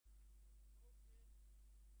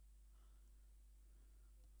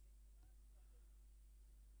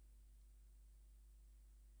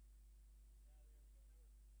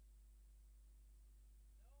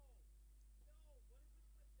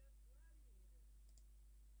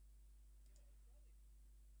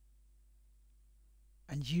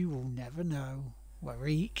And you will never know whether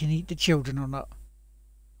he can eat the children or not.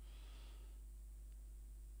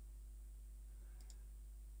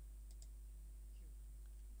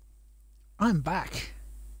 I'm back.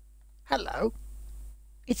 Hello.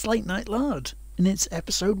 It's Late Night Lard, and it's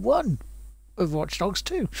episode 1 of Watch Dogs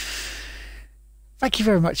 2. Thank you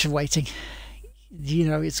very much for waiting. You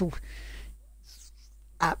know, it's all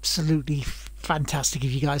absolutely fantastic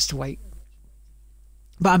of you guys to wait.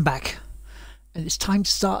 But I'm back, and it's time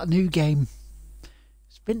to start a new game.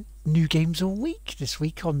 It's been new games all week this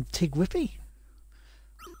week on Tig Whippy.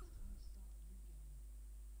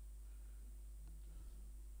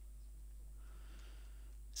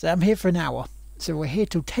 So I'm here for an hour. So we're here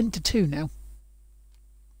till 10 to 2 now.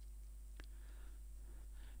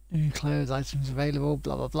 New clothes, items available,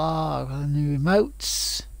 blah blah blah. New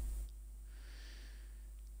emotes.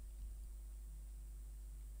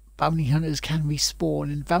 Bounty hunters can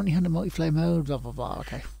respawn in bounty hunter multiplayer mode, blah blah blah.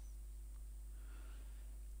 Okay.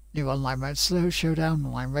 New online mode, slow showdown,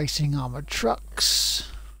 online racing, armored trucks.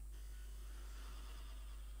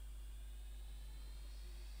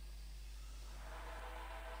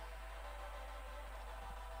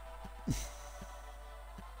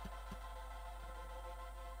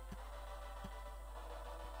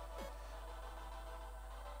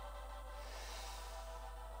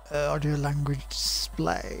 Audio language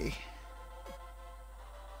display.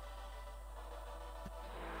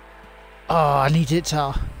 Oh, I need it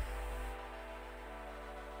to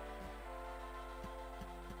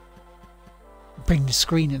bring the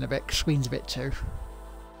screen in a bit. Screen's a bit too.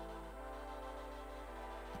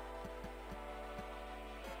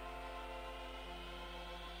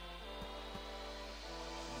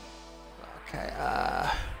 Okay,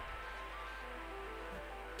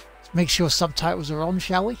 let's make sure subtitles are on,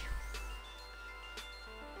 shall we?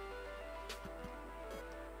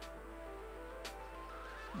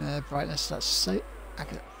 Brightness, that's so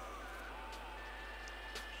accurate.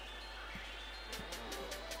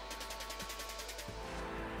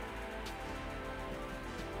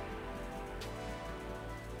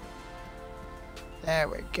 There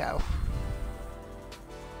we go.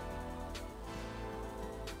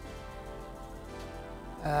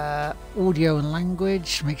 Audio and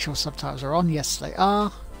language, make sure subtitles are on. Yes, they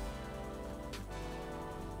are.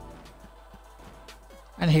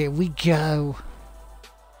 And here we go.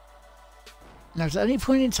 Now, at any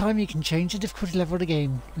point in time, you can change the difficulty level of the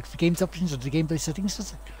game. Look for the game's options or the gameplay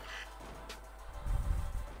settings.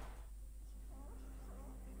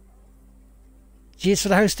 Cheers for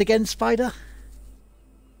the host again, Spider.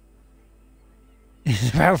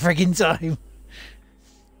 It's about friggin' time.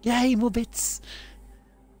 Yay, more bits.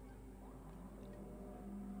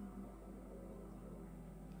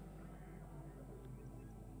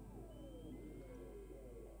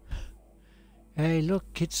 Hey,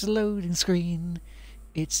 look, it's a loading screen.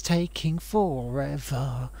 It's taking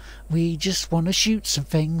forever. We just want to shoot some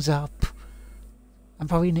things up and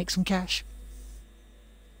probably nick some cash.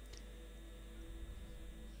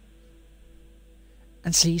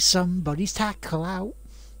 And see somebody's tackle out.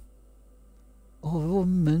 Or a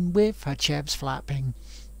woman with her chebs flapping.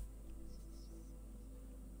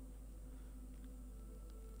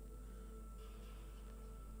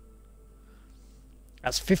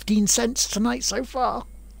 That's 15 cents tonight so far.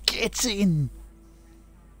 Get in.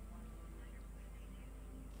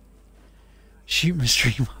 Shoot my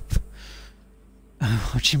stream up. I'm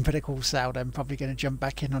watching Better Call Saul. I'm probably going to jump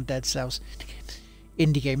back in on Dead Cells.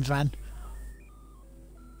 Indie games, man.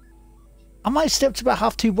 I might stay up to about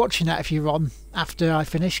 2:30 watching that if you're on after I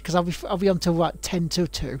finish, because I'll be on till what, 10 till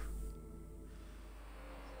 2.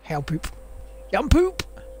 Hell poop. Yum poop.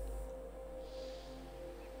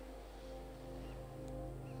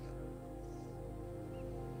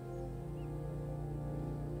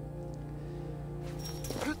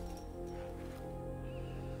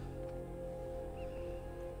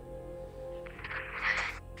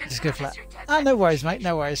 Just go flat. Ah, no worries, mate.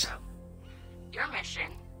 No worries. Your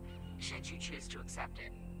mission, should you choose to accept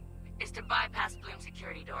it, is to bypass Bloom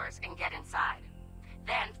security doors and get inside.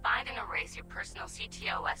 Then find and erase your personal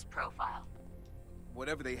CTOS profile.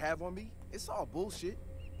 Whatever they have on me, it's all bullshit.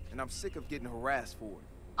 And I'm sick of getting harassed for it.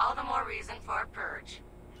 All the more reason for a purge.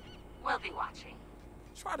 We'll be watching.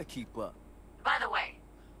 Try to keep up. By the way,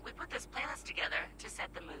 we put this playlist together to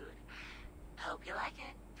set the mood. Hope you like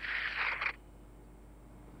it.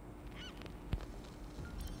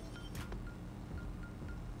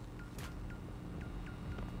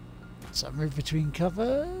 So move between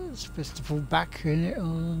covers. First to pull back in it.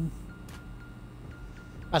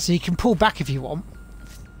 So you can pull back if you want.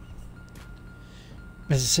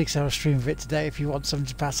 There's a 6-hour stream of it today if you want something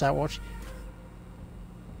to pass out watch.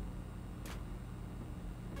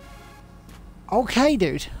 Okay,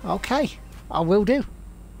 dude. Okay. I will do.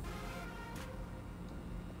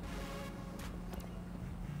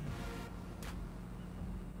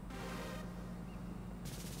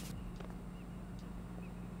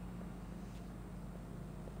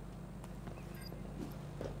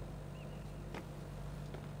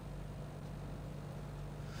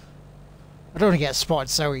 I don't want to get spotted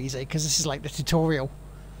so easy because this is like the tutorial.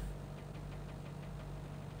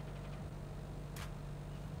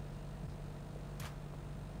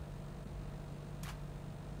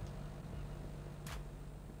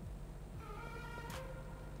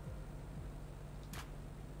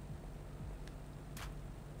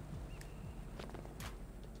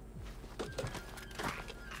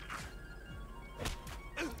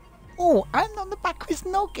 Oh, and on the back of his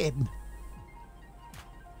noggin.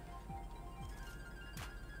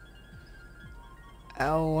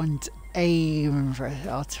 Oh, and aim for it.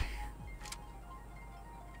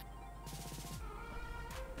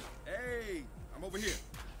 Hey, I'm over here.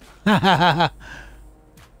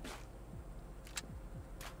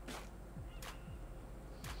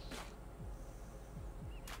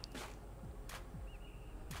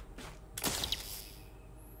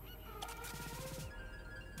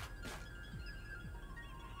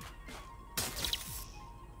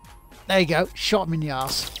 There you go. Shot him in the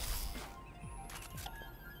arse.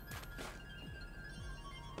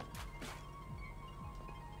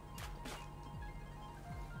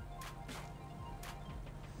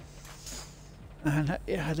 And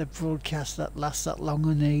I had a broadcast that lasts that long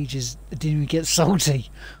on ages. It didn't even get salty.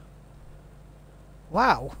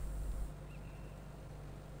 Wow.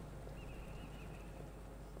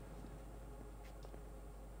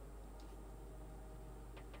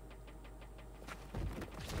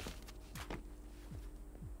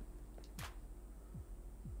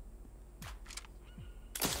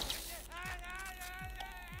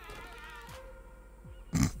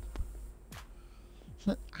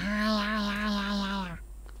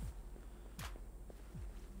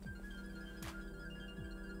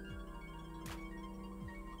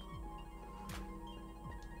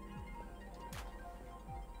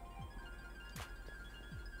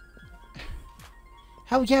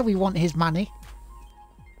 Hell yeah, we want his money.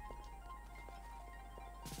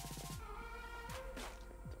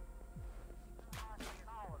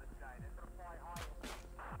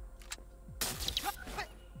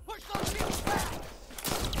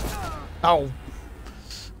 Oh.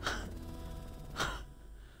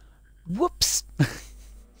 Whoops.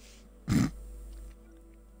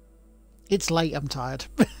 It's late, I'm tired.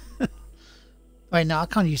 Wait, no, I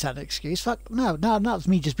can't use that excuse. Fuck, no, it's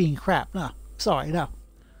me just being crap. No, sorry, no.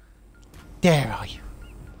 Dare I?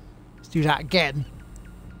 Let's do that again.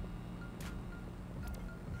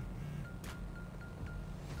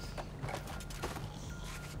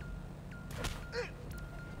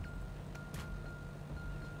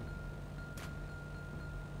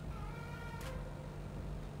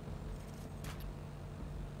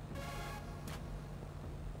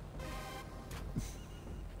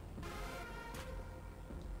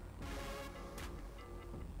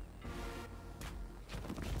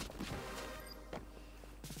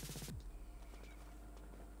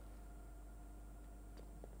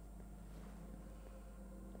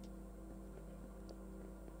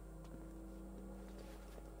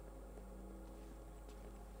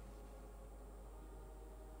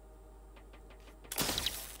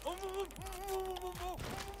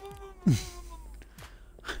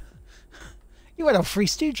 He went on Three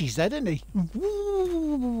Stooges there, didn't he?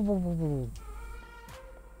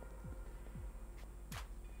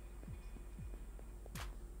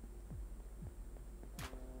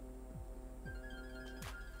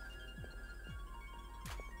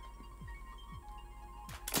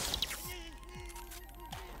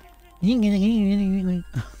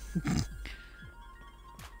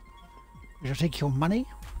 Will I take your money?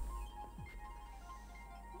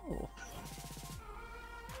 Oh.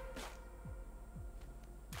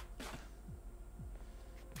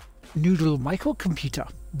 Noodle microcomputer.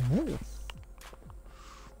 Ooh.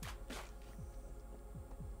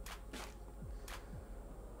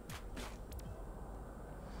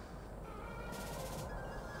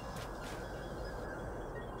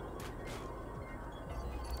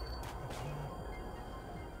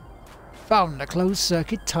 Found a closed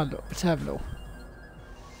circuit terminal.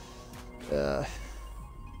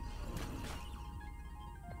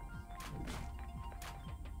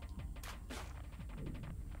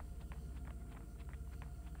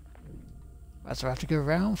 So I have to go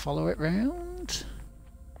around, follow it round.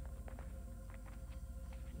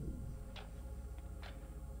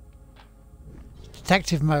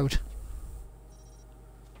 Detective mode.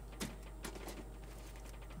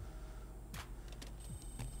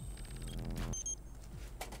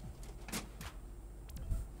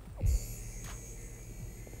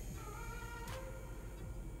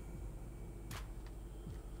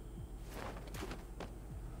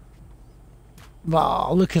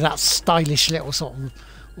 Wow, look at that stylish little sort of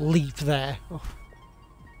leap there. Oh.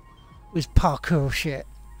 With parkour shit.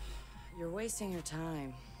 You're wasting your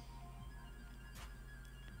time.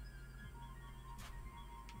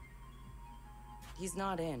 He's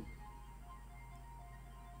not in.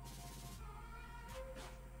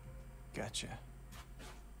 Gotcha.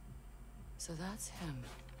 So that's him.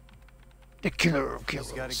 The killer of killers.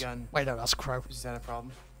 He's got a gun. Wait, no, that's Crow. Is that a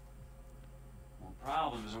problem? Well,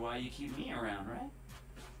 problems are why you keep me around, right?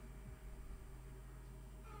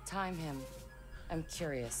 Time him. I'm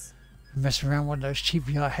curious. Messing around one of those cheap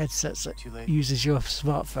VR headsets that Too late. uses your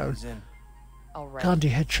smartphone. He's in. All right. Can't do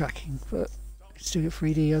head tracking, but you can still get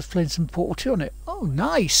 3D. I was playing some Portal 2 on it. Oh,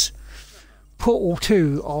 nice! Portal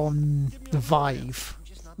 2 on the Vive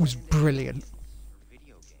was brilliant.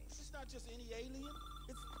 It's not just any alien.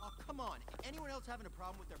 It's oh come on. Anyone else having a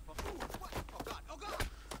problem with their phone? Ooh, what? Oh god! Oh god!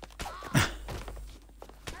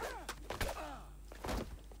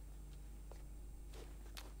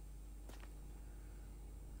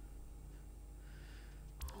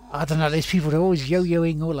 I don't know, these people, they're always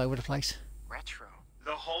yo-yoing all over the place. Retro?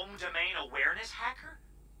 The home domain awareness hacker?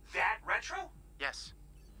 That retro? Yes.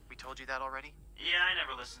 We told you that already? Yeah, I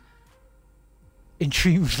never listened. In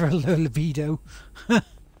treatment for a low libido.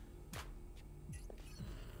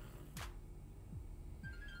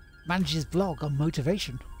 Manages blog on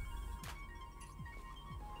motivation.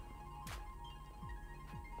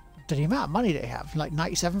 The amount of money they have, like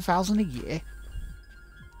 97,000 a year.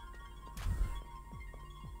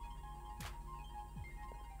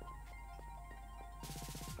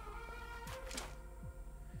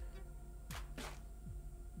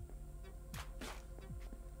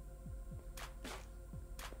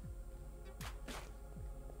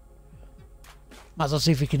 Might as well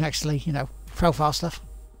see if we can actually, you know, profile stuff.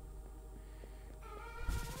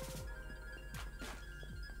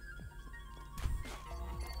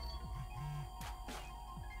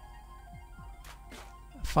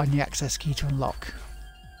 Find the access key to unlock.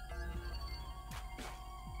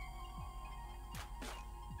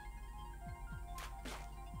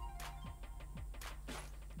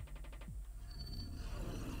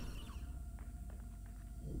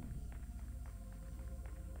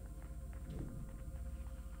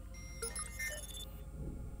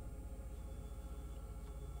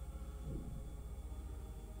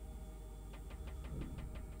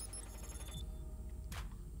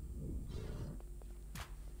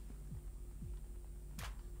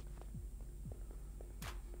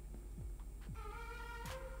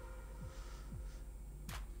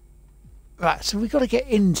 Right, so we've got to get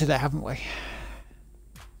into there, haven't we?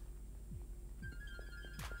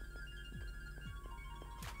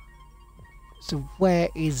 So where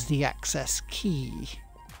is the access key?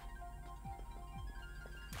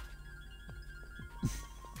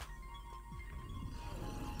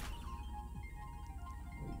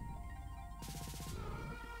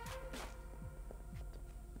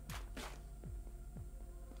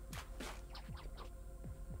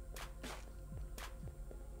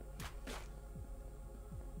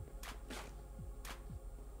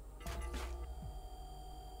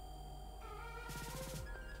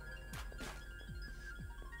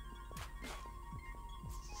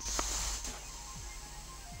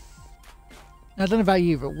 I don't know about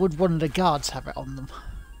you, but would one of the guards have it on them?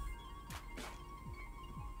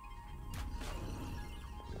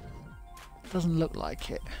 Doesn't look like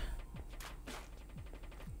it.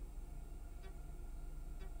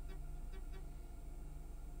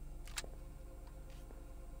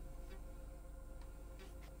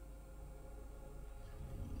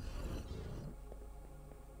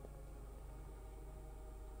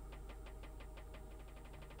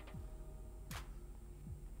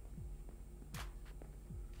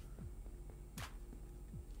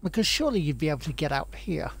 Because surely you'd be able to get out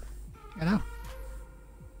here, you know?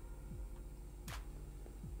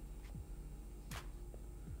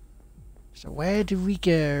 So where do we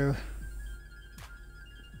go?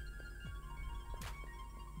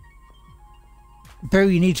 Bro,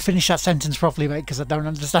 you need to finish that sentence properly, mate, because I don't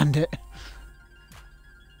understand it.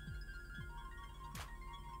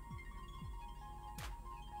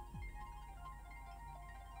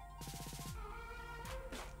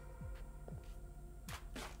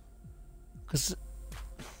 Because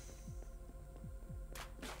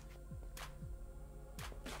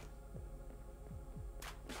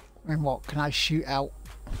I mean, what can I shoot out?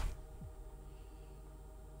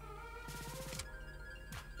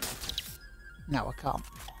 No, I can't.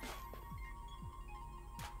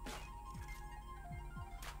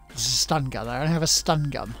 This is a stun gun. I don't have a stun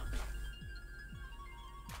gun.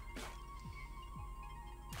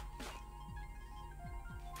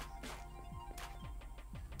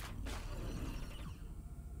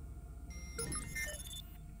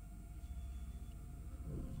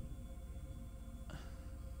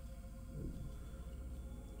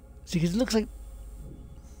 See, because it looks like...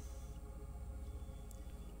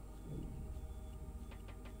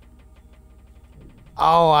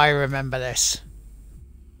 Oh, I remember this.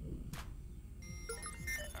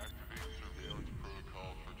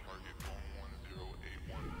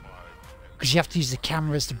 Because you have to use the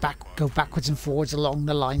cameras to go backwards and forwards along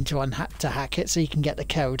the line to hack it, so you can get the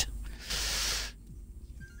code.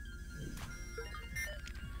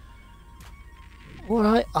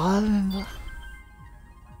 Alright, I remember.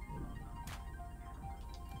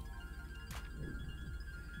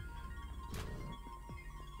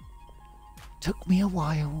 Took me a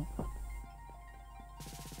while.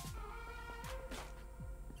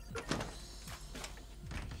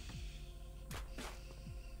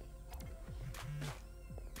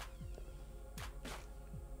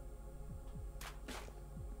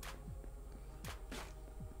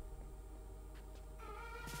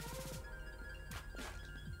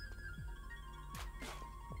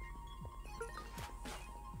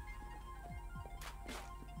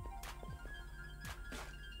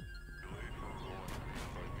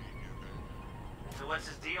 So what's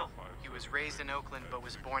his deal? He was raised in Oakland, but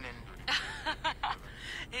was born in...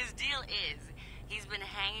 His deal is, he's been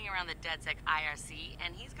hanging around the DedSec IRC,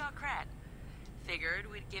 and he's got cred.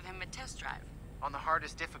 Figured we'd give him a test drive. on the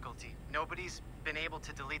hardest difficulty. Nobody's been able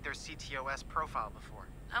to delete their CTOS profile before.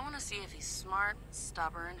 I want to see if he's smart,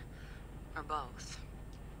 stubborn, or both.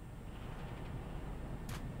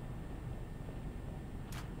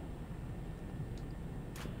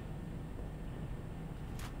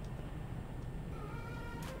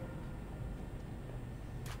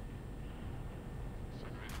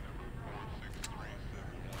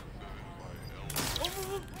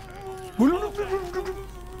 There's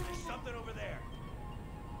something over there.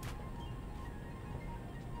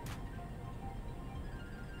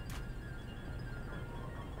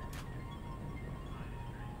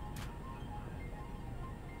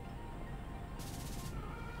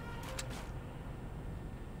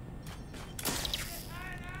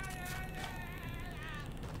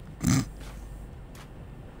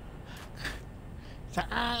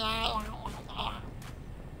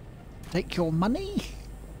 Take your money.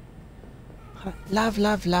 Love,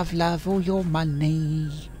 love, love, love all your money.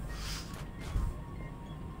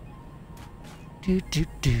 Do do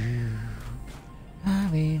do.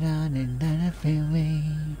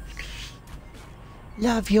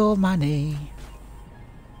 Love your money.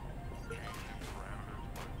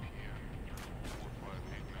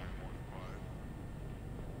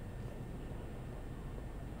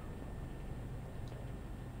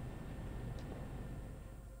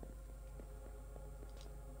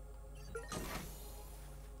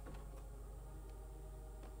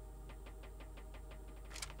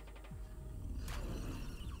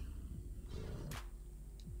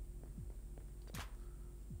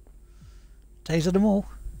 Taser them all.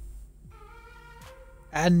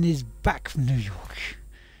 And is back from New York.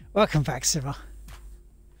 Welcome back, Simmer.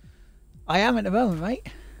 I am at the moment, mate.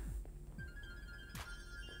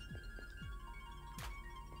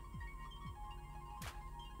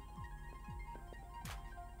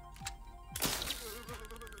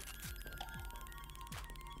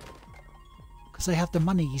 Because they have the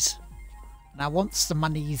monies. And I wants the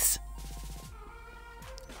monies.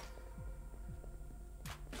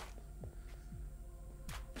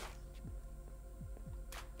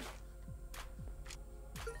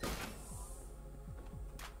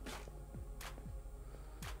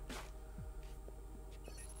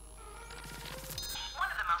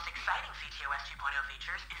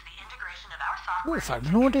 I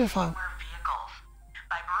have no idea if I...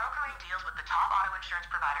 By brokering deals with the top auto insurance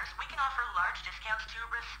providers, we can offer large discounts to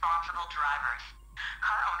responsible drivers.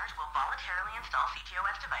 Car owners will voluntarily install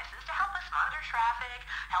CTOS devices to help us monitor traffic,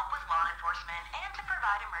 help with law enforcement, and to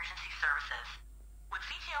provide emergency services. With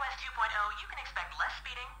CTOS 2.0, you can expect less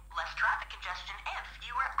speeding, less traffic congestion, and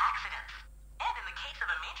fewer accidents. And in the case of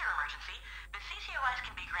a major emergency, the CTOS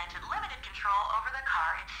can be granted limited control over the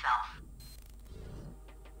car itself.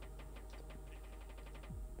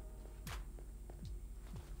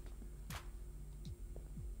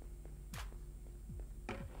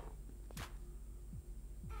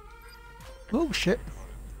 Oh shit.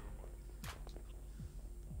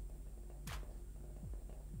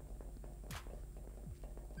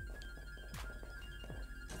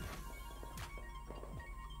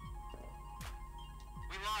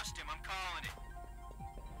 We lost him, I'm calling it.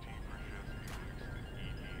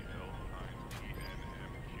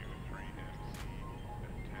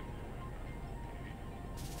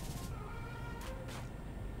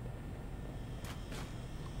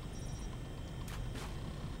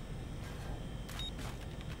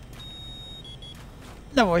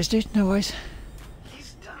 No worries, dude. No worries.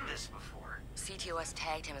 He's done this before. CTOS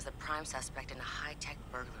tagged him as the prime suspect in a high-tech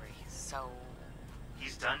burglary, so...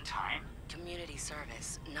 He's done time? Community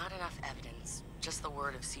service. Not enough evidence. Just the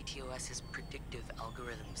word of CTOS's predictive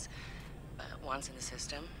algorithms. But once in the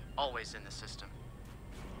system... Always in the system.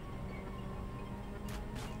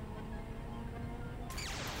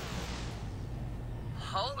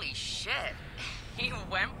 Holy shit! He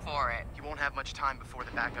went for it. You won't have much time before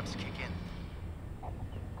the backups kick in.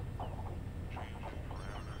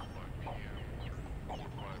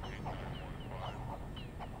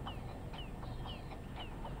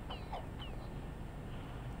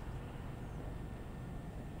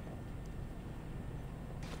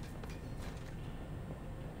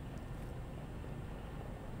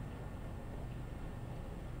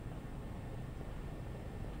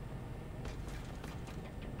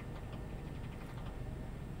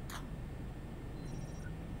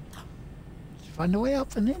 Find a way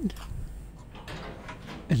up and in.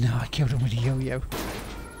 And now I killed him with a yo-yo.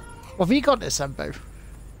 What have you got this, Sambo?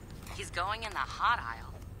 He's going in the hot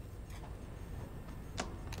aisle.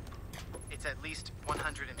 It's at least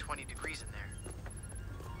 120 degrees in there.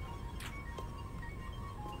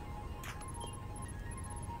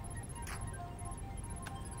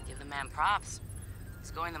 Give the man props. He's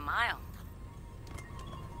going the mile.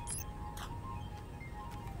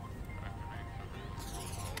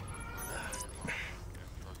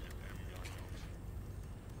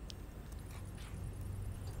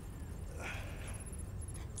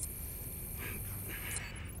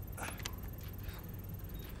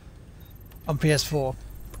 On PS4.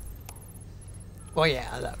 Oh yeah,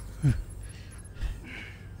 I know.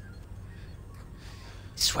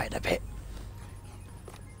 Sweating a bit.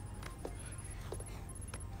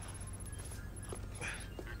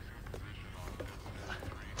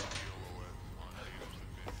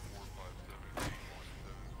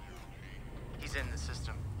 He's in the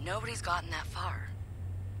system. Nobody's gotten that far.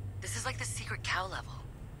 This is like the secret cow level.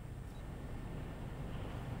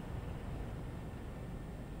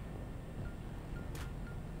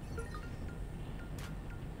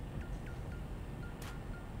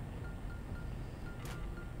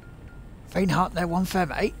 Faint heart there, one fair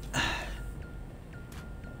mate.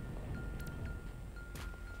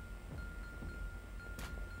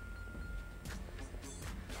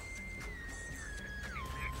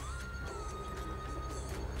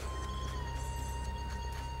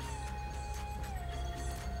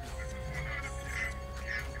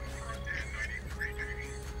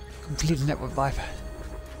 Complete network bypass.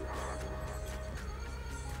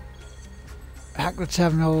 Hack the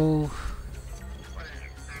terminal.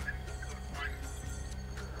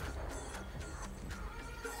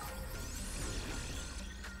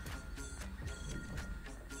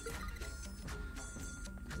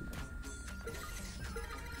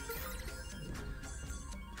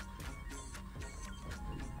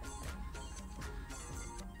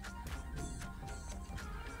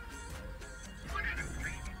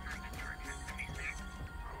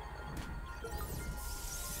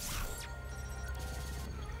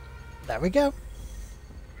 There we go.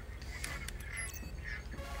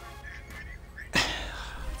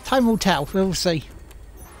 Time will tell. We'll see.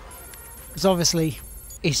 Because obviously,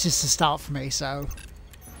 it's just a start for me, so...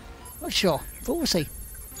 Not sure, but we'll see.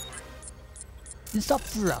 It's not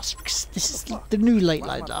for us, because this is the new late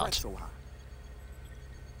night Lard. So high?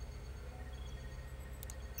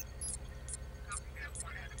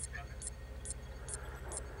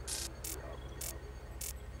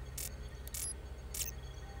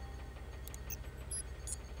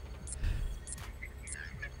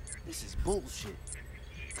 This is bullshit.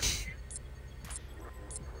 It's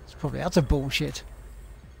probably utter bullshit.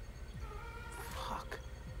 Fuck.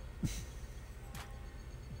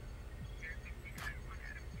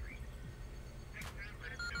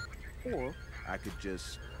 Or I could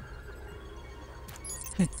just...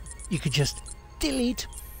 You could just delete,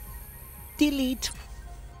 delete,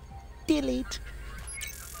 delete.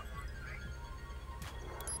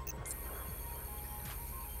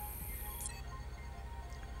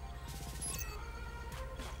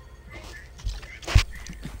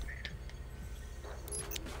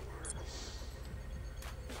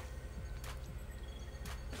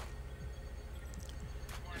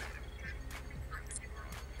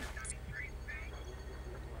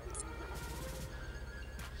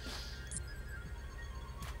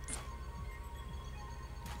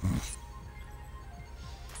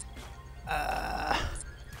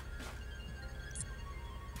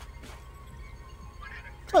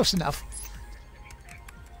 Close enough.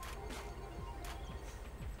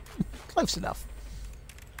 Close enough.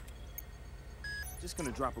 Just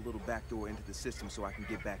gonna drop a little backdoor into the system so I can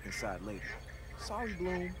get back inside later. Sorry,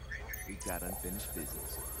 Bloom. We got unfinished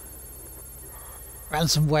business.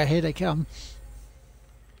 Ransomware, here they come.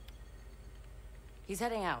 He's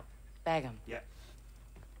heading out. Bag him. Yeah.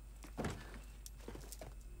 Ethan's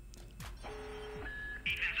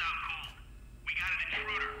out cold. We got an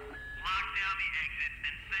intruder. Lock down the exit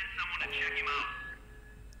and send someone to check him out.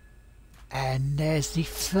 And there's the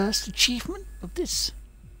first achievement of this.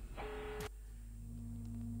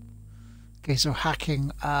 Okay, so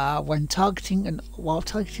hacking. While targeting an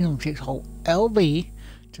object, hold LB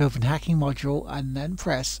to open hacking module, and then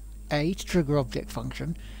press A to trigger object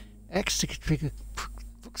function, X to trigger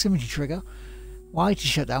proximity trigger, Y to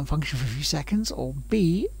shut down function for a few seconds, or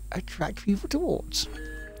B attract people towards.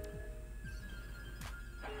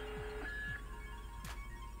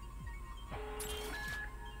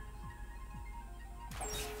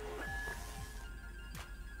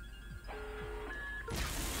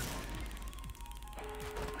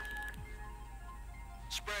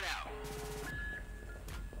 Spread out.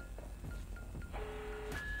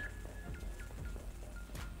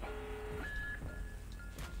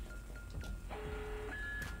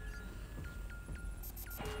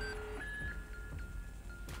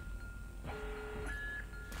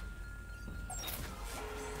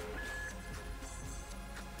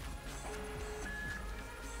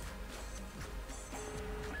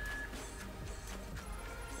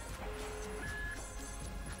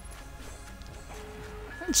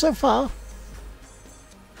 And so far,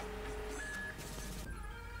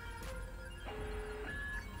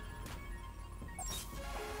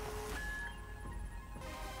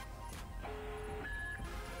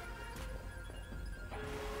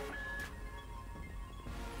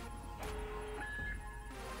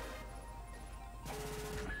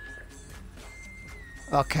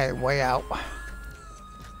 okay, way out.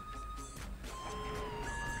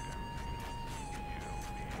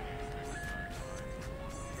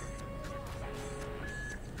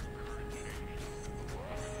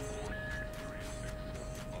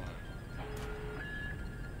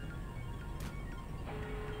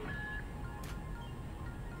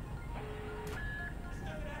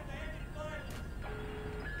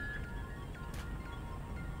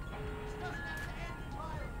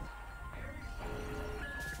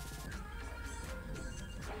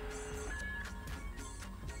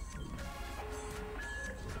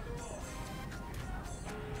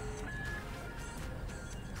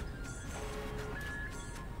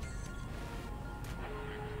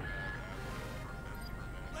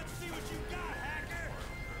 Let's see what you got, hacker!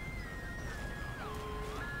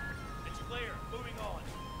 It's clear. Moving on.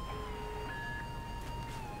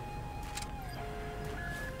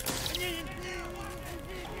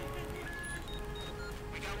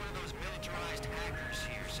 We got one of those militarized hackers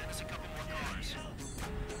here. Send us a couple more cars.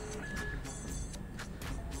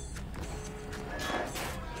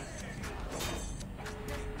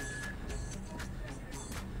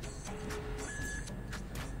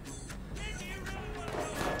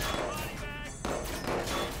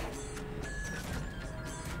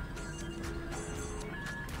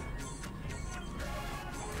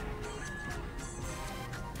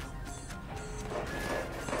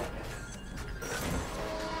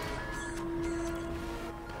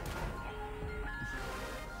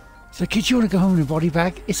 So, kid, you want to go home in a body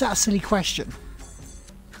bag? Is that a silly question?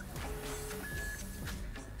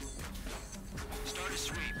 Start a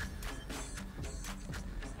sweep.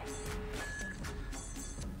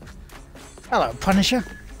 Hello, Punisher.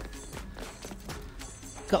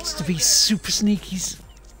 Gots to be super sneakies.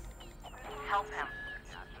 Help him.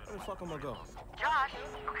 Where the fuck am I going? Josh!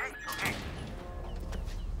 Okay.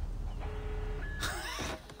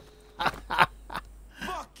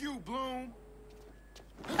 Fuck you, Bloom!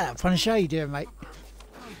 Hello, Punisher. How you doing, mate?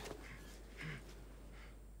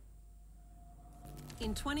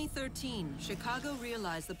 In 2013, Chicago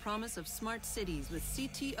realized the promise of smart cities with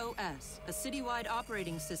CTOS, a citywide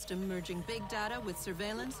operating system merging big data with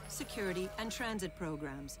surveillance, security, and transit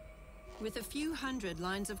programs. With a few hundred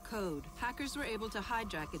lines of code, hackers were able to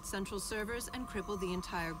hijack its central servers and cripple the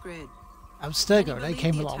entire grid. Abstergo, Many they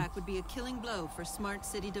came believed the along. attack would be a killing blow for smart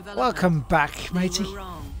city development. Welcome back, They matey. were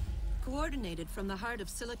wrong. Coordinated from the heart of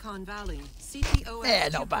Silicon Valley, CTOS Yeah,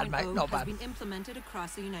 not bad, mate, 2.0 not has bad. been implemented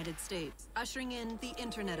across the United States, ushering in the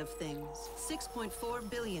Internet of Things. 6.4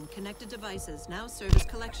 billion connected devices now serve as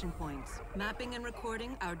collection points, mapping and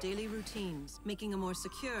recording our daily routines, making a more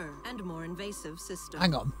secure and more invasive system.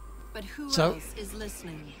 Hang on. But who So- else is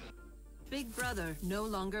listening? Big Brother no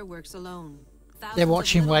longer works alone. Thousands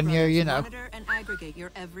watching of when little you brothers know. monitor and aggregate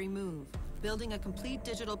your every move, building a complete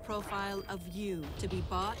digital profile of you to be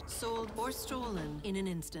bought, sold, or stolen in an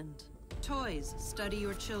instant. Toys study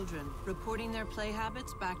your children, reporting their play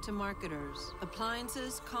habits back to marketers.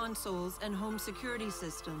 Appliances, consoles, and home security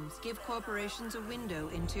systems give corporations a window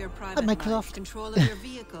into your private life. Microsoft. Control of your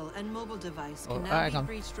vehicle and mobile device Oh, can now hang be on.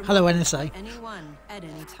 breached Hello, remotely NSA. by anyone at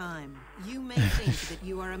any time. You may think that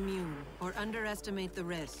you are immune or underestimate the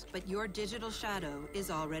risk, but your digital shadow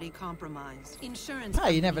is already compromised. Insurance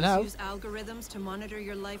Hey, you never companies know. use algorithms to monitor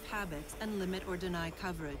your life habits and limit or deny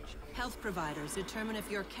coverage. Health providers determine if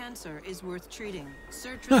your cancer is worth treating.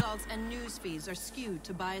 Search results and news feeds are skewed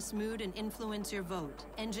to bias mood and influence your vote,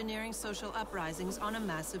 engineering social uprisings on a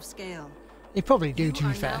massive scale. They probably do, You to be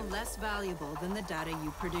are fair. now less valuable than the data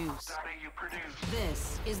you produce.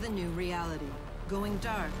 This is the new reality. Going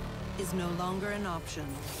dark is no longer an option.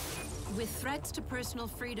 With threats to personal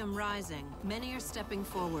freedom rising, many are stepping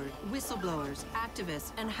forward. Whistleblowers,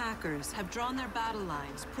 activists, and hackers have drawn their battle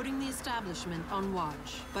lines, putting the establishment on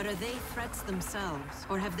watch. But are they threats themselves,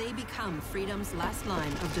 or have they become freedom's last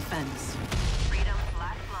line of defense? Freedom's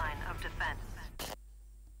last line of defense.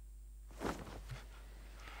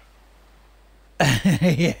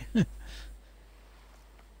 Yeah.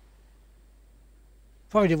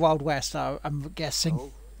 Probably the Wild West, I'm guessing.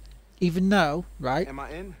 Oh, Even though, right? am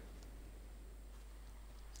I in?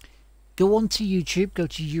 Go on to YouTube, go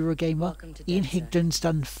to Eurogamer. Welcome to Ian Dead Higdon's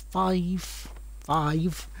done not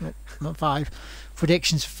five,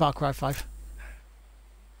 predictions for Far Cry 5.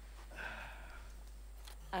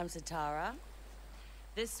 I'm Satara.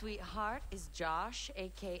 This sweetheart is Josh,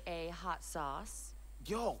 aka Hot Sauce.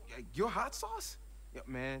 Yo, your hot sauce? Yo,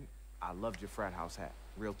 man, I loved your frat house hat.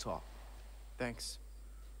 Real talk. Thanks.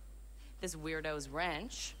 This weirdo's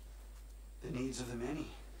Wrench. The needs of the many.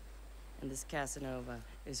 And this Casanova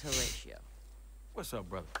is Horatio. What's up,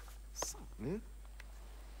 brother? What's up, man?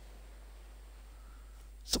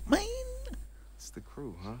 So, man. It's the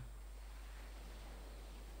crew, huh?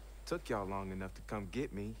 Took y'all long enough to come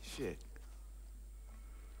get me. Shit.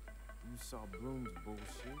 You saw Bloom's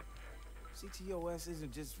bullshit. CTOS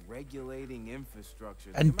isn't just regulating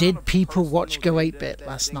infrastructure. The And amount did of people watch personal Go data 8-Bit that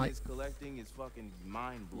last thing night? is collecting is fucking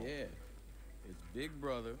mind-blowing. Yeah. It's Big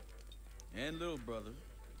Brother and Little Brother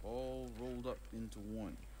all rolled up into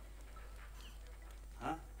one.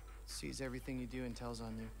 Huh? Sees everything you do and tells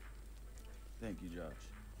on you. Thank you, Josh.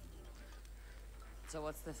 So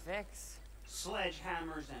what's the fix?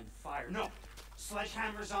 Sledgehammers and fire. No,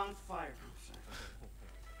 sledgehammers on fire.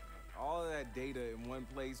 All of that data in one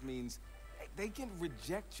place means they can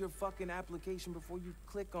reject your fucking application before you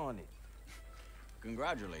click on it.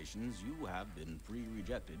 Congratulations, you have been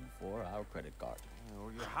pre-rejected for our credit card.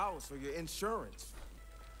 Or your house, or your insurance.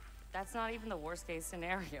 That's not even the worst case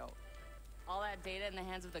scenario. All that data in the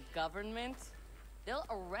hands of the government, they'll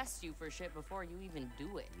arrest you for shit before you even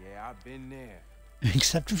do it. Yeah, I've been there.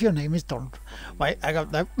 Except if your name is Donald. Wait, I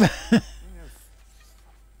got that.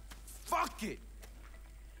 Fuck it!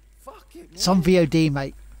 Fuck it, man. It's on VOD,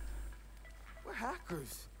 mate. We're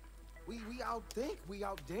hackers. We outthink, we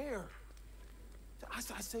out dare. I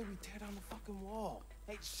say we tear down the fucking wall.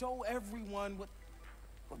 Hey, show everyone what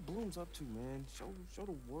Bloom's up to, man. Show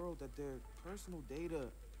the world that their personal data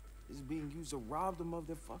is being used to rob them of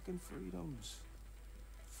their fucking freedoms.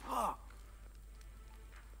 Fuck.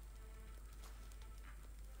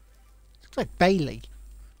 Looks like Bailey.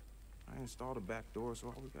 I installed a back door, so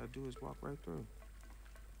all we gotta do is walk right through.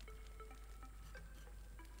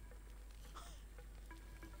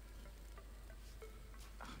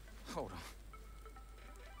 Hold on.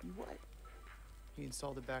 You what? He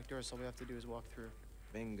installed the back door, so all we have to do is walk through.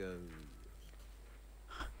 Bingo.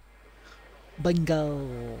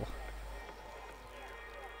 Bingo.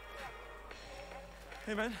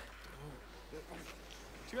 Hey, man.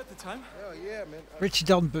 You got the time? Hell yeah, man. Richard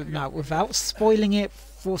Donbert now, without spoiling it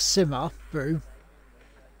for Simmer, Brew.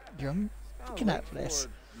 You're looking at this.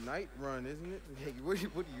 Night run, isn't it? Hey, what are you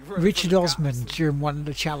running Richard from the Osman cops? during one of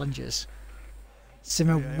the challenges.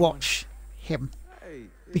 Simmer Yeah, I watched him Hey,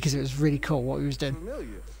 because it was really cool what he was doing.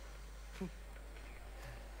 familiar.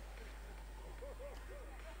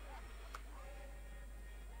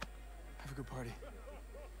 Have a good party.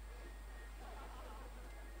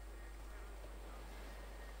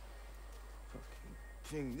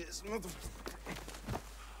 King, this mother.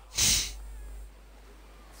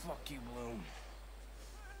 Fuck you, Bloom.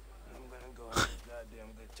 I'm gonna go have a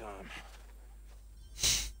goddamn good time.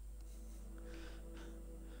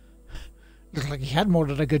 Looked like he had more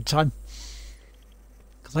than a good time.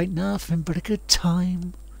 'Cause ain't nothing but a good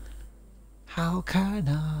time. How can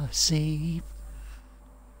I say?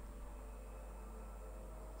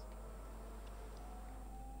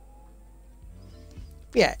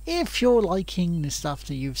 But yeah, if you're liking the stuff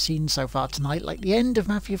that you've seen so far tonight, like the end of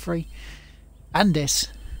Mafia 3 and this,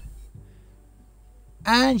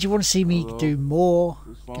 and you want to see me do more,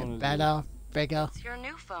 get better, bigger, It's your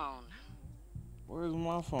new phone. Where's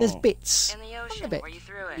my phone? there's bits In the on ocean the bit. where you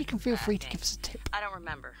threw it. You can feel free to think. give us a tip. I don't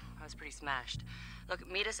remember. I was pretty smashed. Look,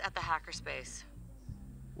 meet us at the hackerspace.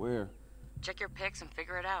 Where? Check your pics and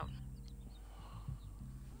figure it out.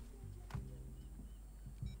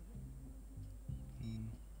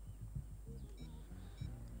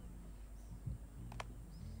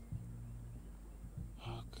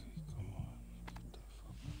 Okay, come on.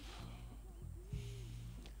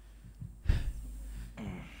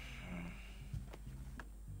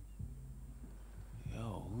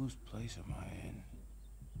 Yo, whose place am I in?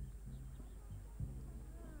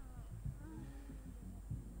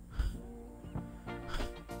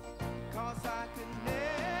 Cause I could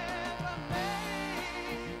never make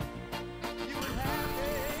you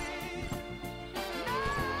happy.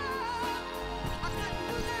 No, I couldn't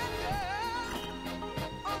do that,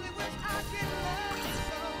 girl. Only wish I could love you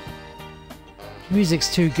so. Music's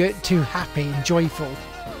too good, too happy and joyful.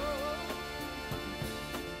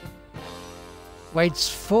 Waits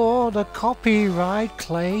for the copyright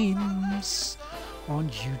claims on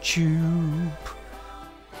YouTube.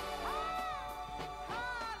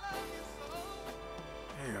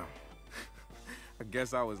 Damn. I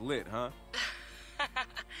guess I was lit, huh?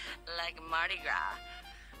 Like Mardi Gras.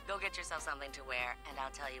 Go get yourself something to wear, and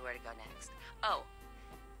I'll tell you where to go next. Oh,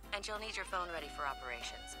 and you'll need your phone ready for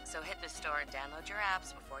operations. So hit the store and download your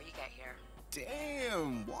apps before you get here.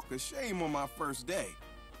 Damn, walk of shame on my first day.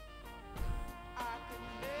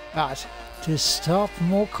 But to stop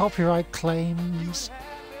more copyright claims,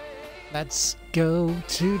 let's go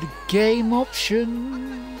to the game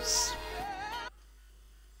options.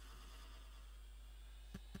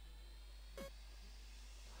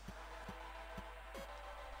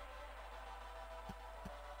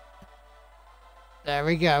 There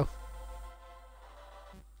we go.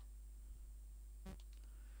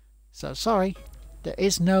 So sorry, there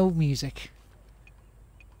is no music.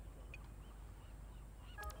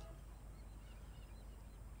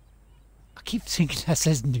 I keep thinking that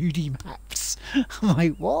says nudie maps. I'm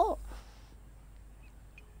like, what?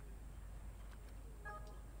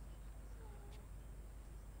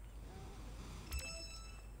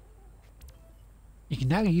 You can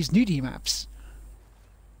now use nudie maps.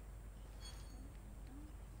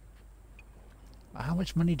 But how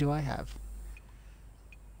much money do I have?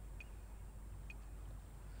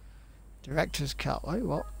 Director's cut. Wait,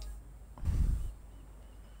 what?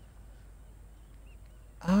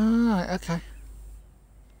 Ah, okay. I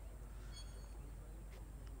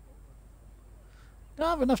don't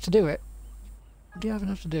have enough to do it. I do have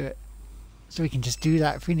enough to do it. So we can just do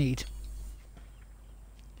that if we need.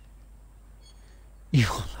 You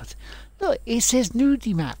look, it says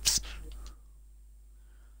nudie maps.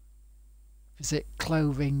 Visit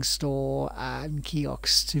clothing store and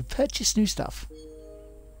kiosks to purchase new stuff.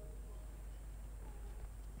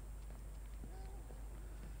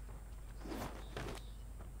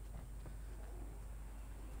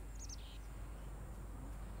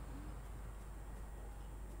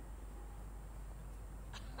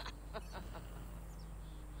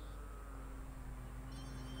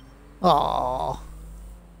 Aww.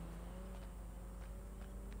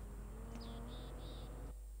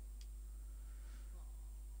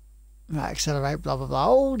 Right, accelerate, blah blah blah,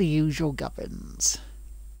 all the usual gubbins.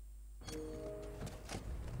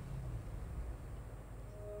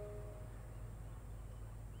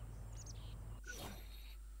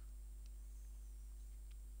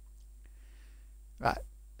 Right,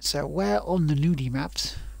 so where on the nudie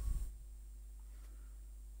maps?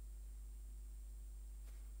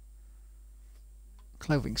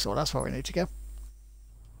 Clothing store, that's where we need to go.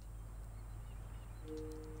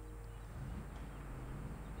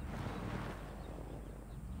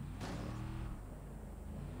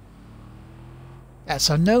 Yeah,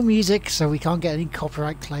 so no music, so we can't get any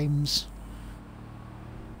copyright claims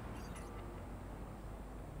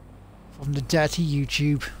from the dirty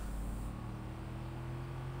YouTube.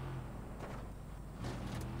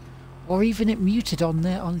 Or even it muted on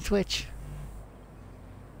there on Twitch.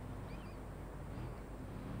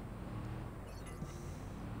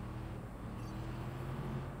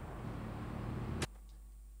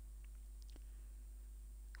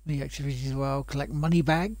 The activities as well, collect money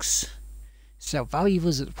bags, sell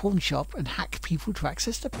valuables at the pawn shop, and hack people to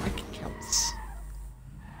access their bank accounts.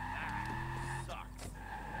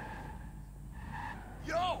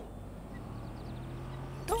 Yo!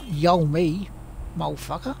 Don't yo me,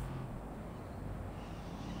 motherfucker.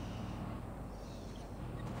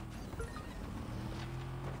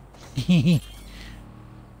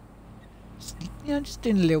 Just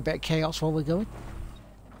doing a little bit of chaos while we're going.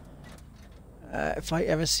 If I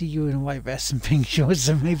ever see you in a white vest and pink shorts,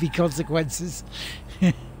 there may be consequences.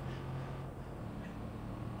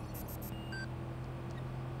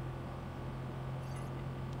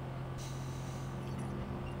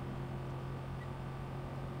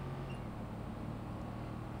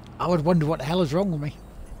 I would wonder what the hell is wrong with me.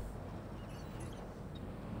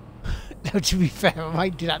 No, to be fair, I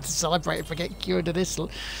might do that to celebrate if I get cured of this.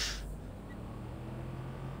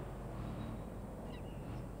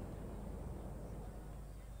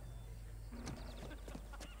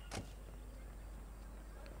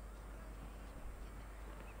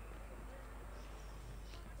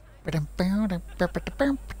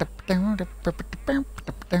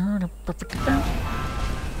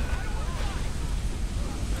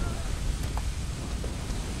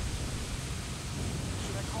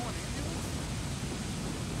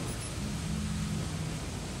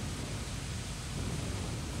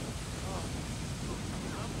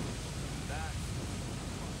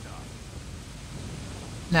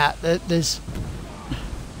 Nah, there's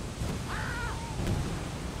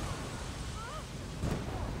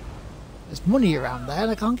money around there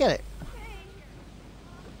and I can't get it.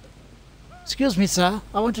 Excuse me, sir.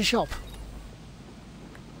 I want to shop.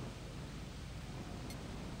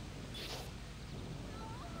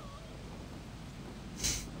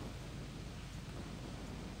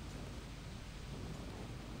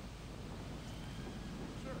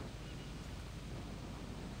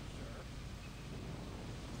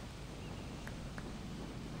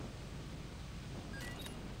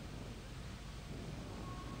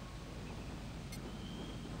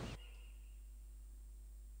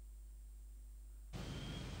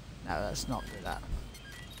 No, let's not do that.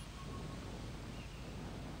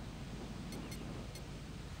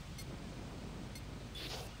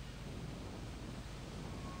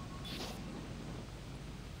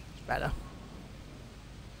 It's better.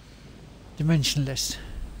 Dimensionless.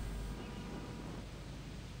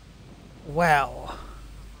 Wow.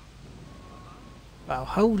 Wow,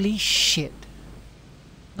 holy shit.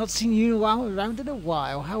 Not seen you around in a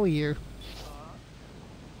while. How are you?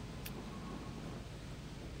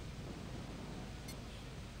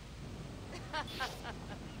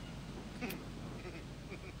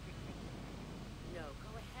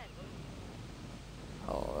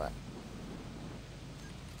 Alright.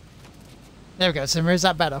 There we go, Simmer. Is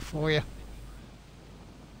that better for you?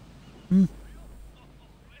 Hmm?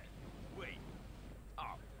 Wait. Oh,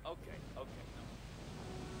 okay, okay.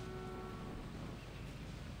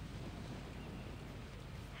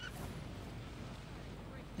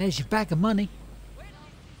 There's your bag of money.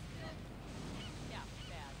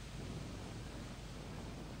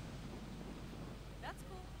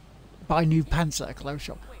 Buy new pants at a clothes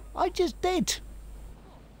shop. I just did.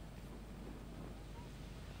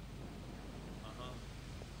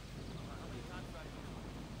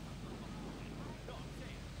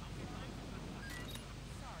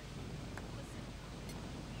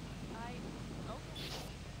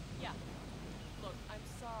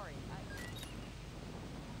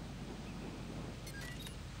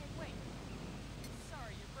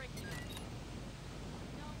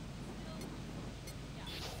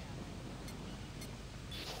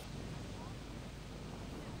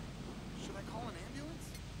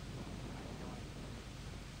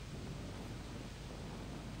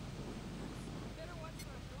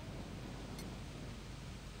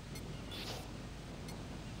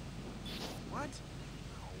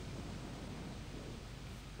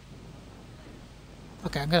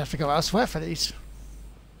 Okay, I'm gonna have to go elsewhere for these.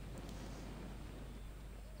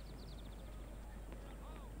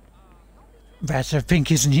 Better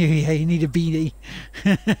pink isn't you? Yeah, you need a beanie.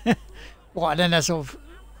 What? And then that sort of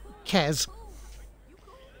cares.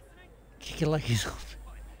 Kick your legs off.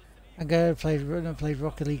 I'm gonna play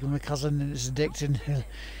Rocket League with my cousin, and it's addicting.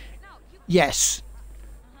 Yes,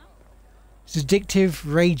 it's addictive,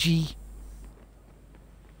 ragey.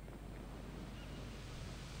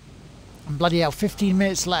 And bloody hell, 15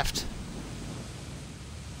 minutes left.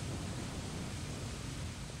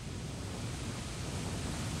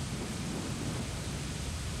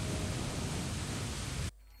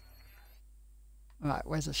 Right,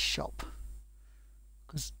 where's a shop?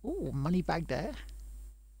 Because, oh, money bag there.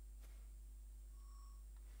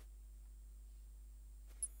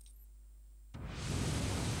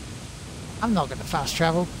 I'm not going to fast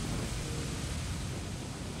travel.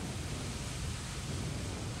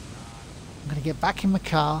 I'm going to get back in my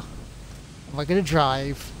car. And we're going to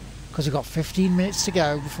drive. Because we've got 15 minutes to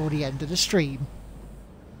go before the end of the stream.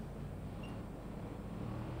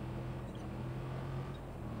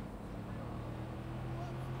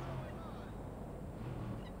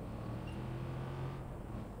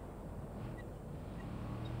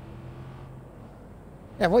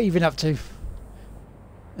 Yeah, what have you been up to?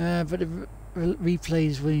 But it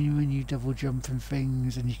replays when you double jump and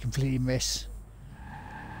things and you completely miss.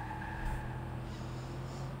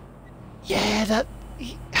 Yeah,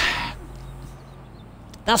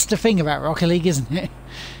 that's the thing about Rocket League, isn't it?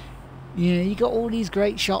 Yeah, you got all these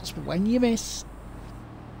great shots, but when you miss...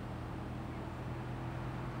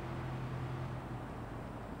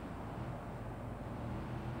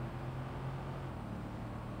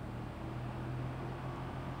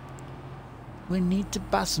 We need to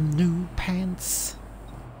buy some new pants.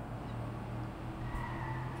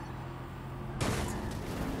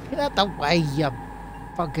 Get out the way, you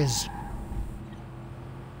buggers.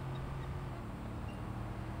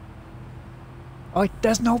 Oh,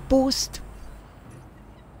 there's no boost.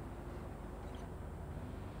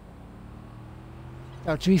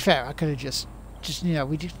 Oh, to be fair, I could have just you know,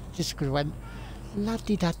 we just could have went la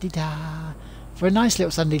di da di da for a nice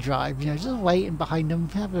little Sunday drive. You know, just waiting behind them,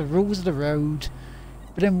 have the rules of the road.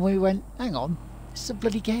 But then we went, hang on, it's a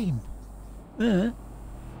bloody game.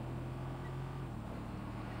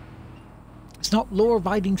 It's not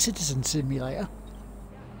law-abiding citizen simulator.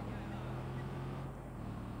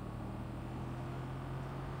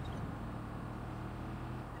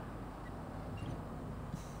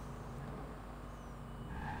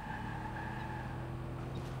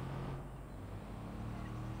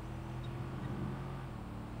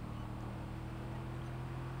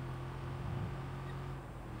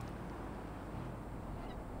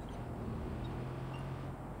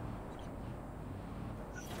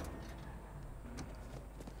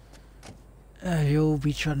 You'll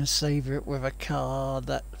be trying to savour it with a car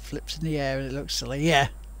that flips in the air and it looks silly. Yeah.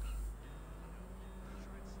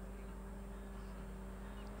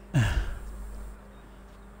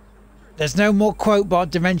 There's no more quote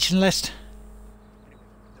bot dimension list.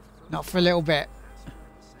 Not for a little bit.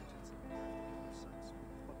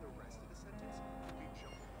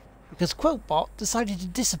 Because QuoteBot decided to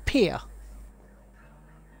disappear.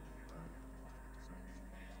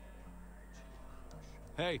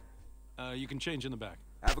 Hey, you can change in the back.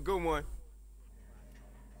 Have a good one.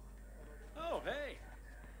 Oh, hey.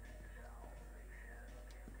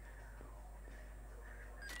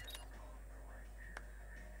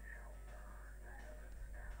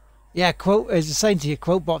 Yeah, as I was saying to you,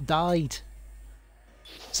 QuoteBot died.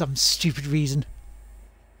 Some stupid reason.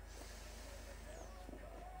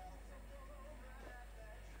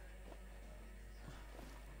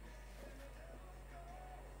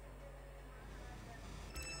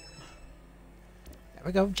 There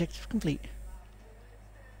we go, objective complete.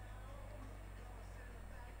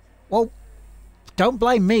 Well, don't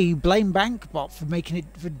blame me, blame BankBot for making it,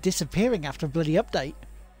 for disappearing after a bloody update.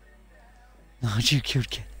 Oh, you cute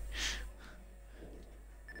kid.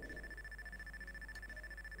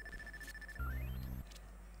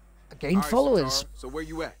 I gained followers. So where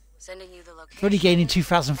you at? Sending you the location. Only gaining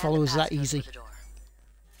 2,000 followers is that easy.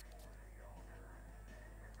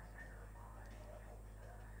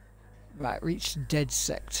 Right, reach dead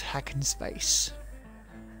sect, hack in space.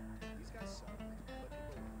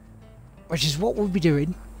 Which is what we'll be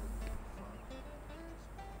doing.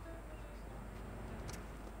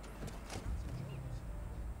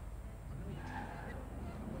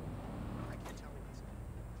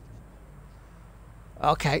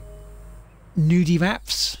 Okay. Nudie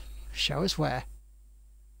maps. Show us where.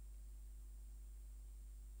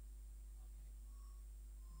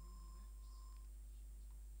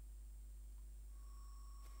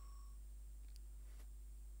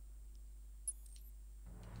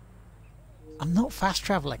 I'm not fast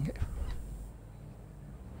travelling.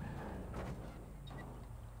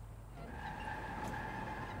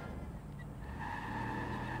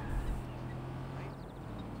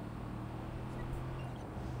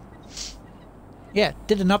 Yeah,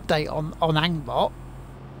 did an update on Angbot.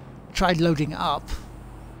 Tried loading it up.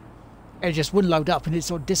 It just wouldn't load up and it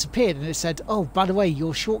sort of disappeared and it said, oh, by the way,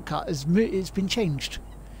 your shortcut has it's been changed.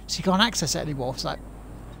 So you can't access it anymore. It's like,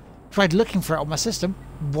 tried looking for it on my system,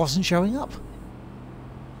 wasn't showing up.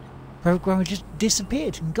 Program just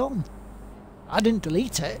disappeared and gone. I didn't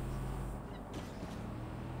delete it.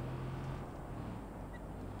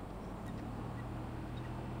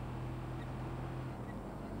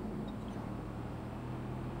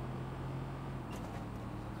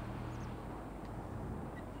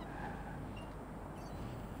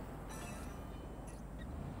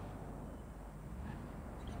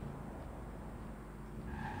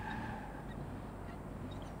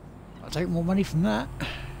 I'll take more money from that.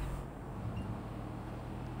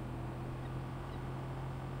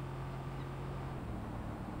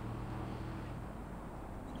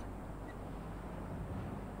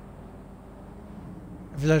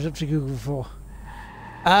 I've loaded up to Google before.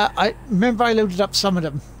 I remember I loaded up some of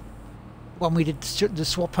them when we did the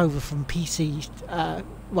swap over from PC,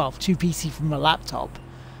 well, to PC from a laptop,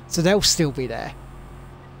 so they'll still be there.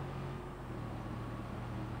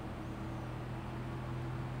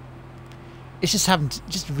 It's just having to,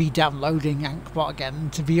 just re-downloading Ankbot again.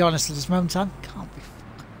 And to be honest, at this moment in time, can't be fucked.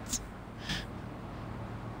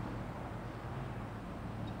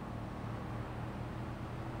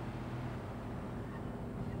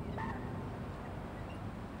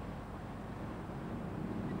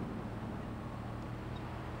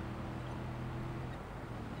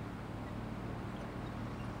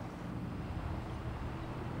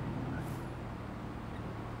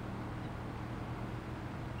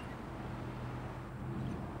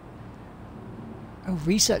 Oh,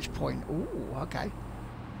 research point. Ooh, okay.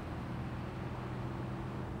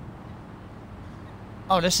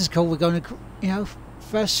 Oh, this is cool. We're going to, you know,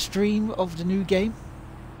 first stream of the new game.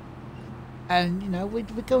 And, you know, we're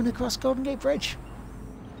going across Golden Gate Bridge.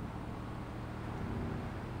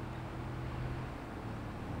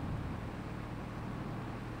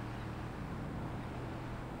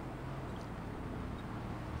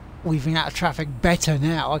 Weaving out of traffic better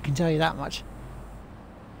now, I can tell you that much.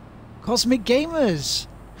 Cosmic Gamers!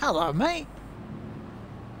 Hello, mate!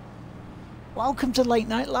 Welcome to Late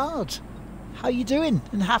Night Lard. How you doing?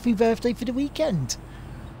 And happy birthday for the weekend.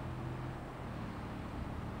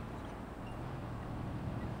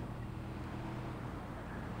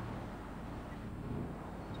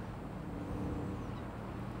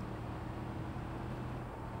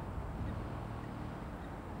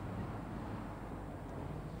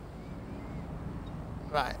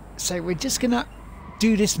 Right, so we're just gonna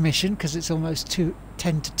do this mission because it's almost 10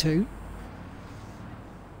 to 2.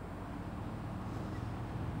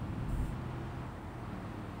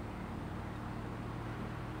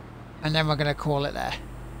 And then we're going to call it there.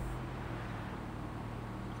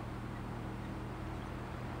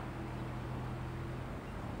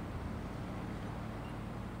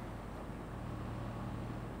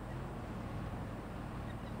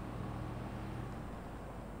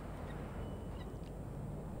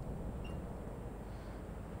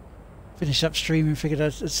 Finish up streaming, figured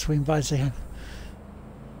I'd swing by and say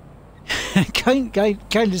kind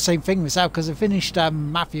of the same thing myself, because I finished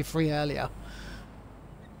Mafia 3 earlier.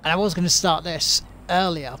 And I was going to start this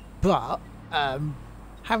earlier, but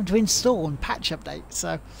having to install and patch update,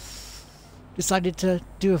 so decided to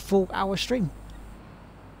do a full hour stream.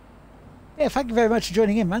 Yeah, thank you very much for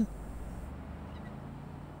joining in, man.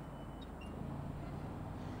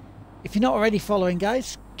 If you're not already following,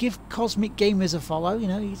 guys, give Cosmic Gamers a follow. You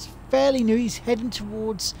know, he's fairly new. He's heading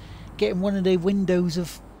towards getting one of the Windows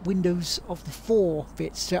of the 4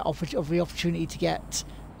 bits to offer of the opportunity to get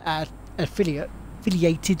affiliated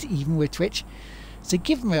even with Twitch. So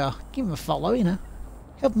give him a follow. You know,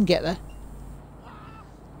 help him get there.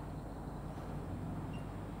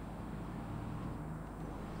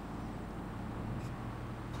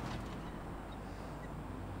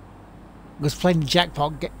 Was playing the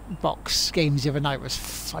jackpot box games the other night. Was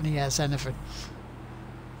funny as anything.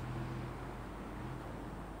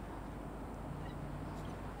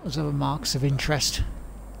 Those other marks of interest.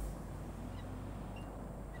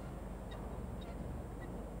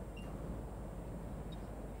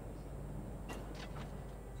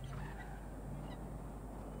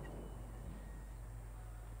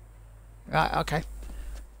 Right, okay.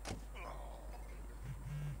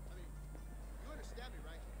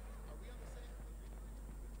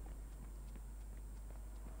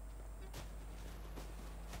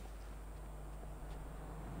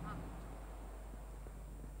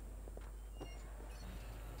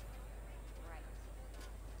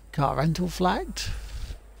 Car rental flagged.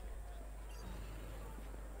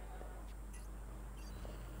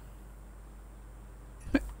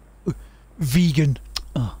 Vegan.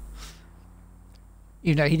 Oh.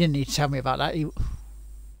 You know, he didn't need to tell me about that.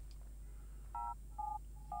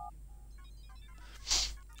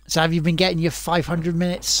 So have you been getting your 500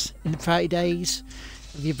 minutes in 30 days?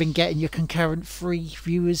 Have you been getting your concurrent free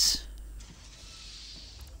viewers?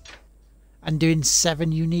 And doing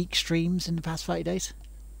 7 unique streams in the past 30 days?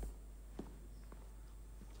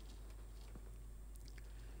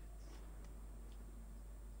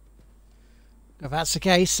 If that's the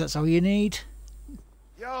case, that's all you need.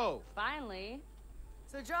 Yo! Finally.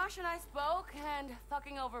 So Josh and I spoke, and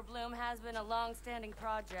fucking over Bloom has been a long-standing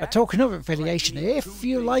project. Talking of affiliation, if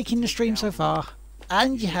you're liking the stream so far,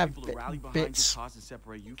 and you have bits,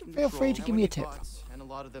 feel free to give me a tip. And a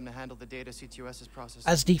lot of them to handle the data CTOS's process.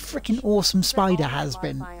 As the freaking awesome Spider has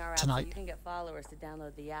been tonight. You can get followers to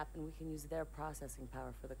download the app, and we can use their processing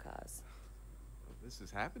power for the cause. This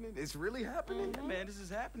is happening? It's really happening? Yeah, man, this is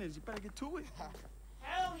happening. You better get to it.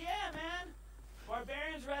 Hell yeah, man!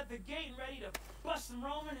 Barbarians are at the gate and ready to bust some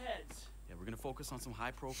Roman heads. Yeah, we're gonna focus on some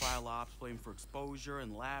high-profile ops, playing for exposure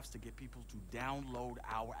and laughs to get people to download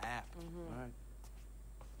our app. All right.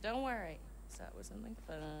 Don't worry. So it was something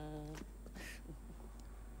fun.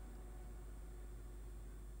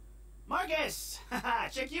 Marcus!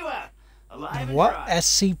 Check you out. Alive and What? dry.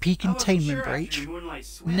 SCP I wasn't containment sure after breach? your moonlight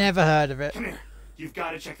swim. Never heard of it. Come here. You've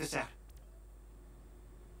got to check this out.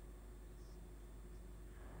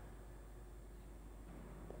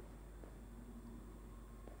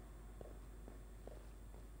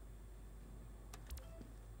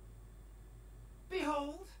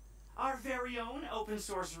 Behold, our very own open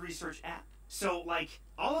source research app. So, like,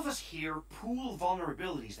 all of us here pool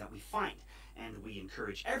vulnerabilities that we find, and we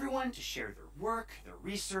encourage everyone to share their work, their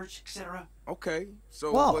research, etc. Okay,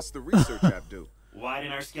 so Whoa. what's the research app do?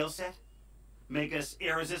 Widen our skill set? Make us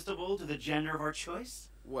irresistible to the gender of our choice?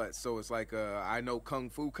 What, so it's like a I know Kung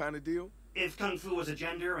Fu kind of deal? If Kung Fu was a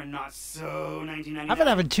gender and not so 1999. I've been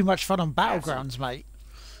having too much fun on Battlegrounds, mate.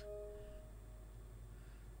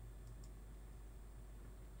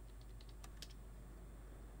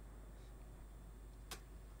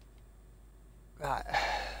 Right.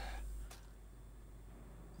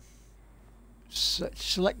 So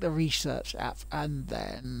select the research app and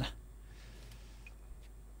then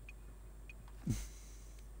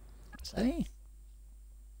say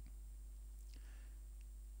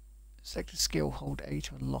select the skill, hold A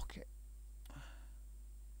to unlock it.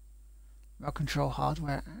 Remote control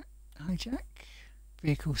hardware hijack,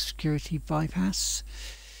 vehicle security bypass,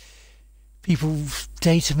 people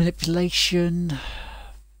data manipulation,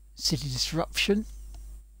 city disruption,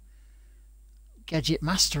 gadget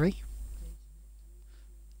mastery,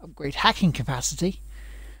 upgrade hacking capacity,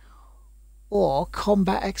 or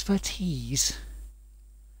combat expertise.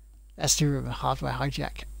 Let's do a hardware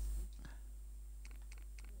hijack.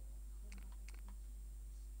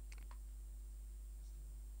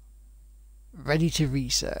 Ready to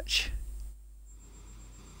research.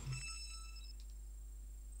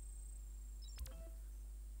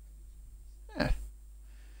 Yeah.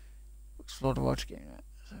 Explore the world again.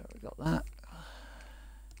 So we got that.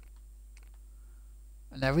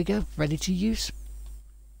 And there we go, ready to use.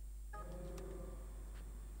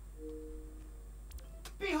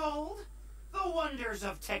 Behold, the wonders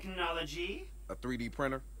of technology. A 3D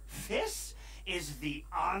printer? This is the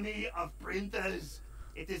army of printers.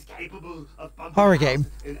 It is capable of pumping Horror out game.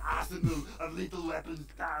 an arsenal of lethal weapons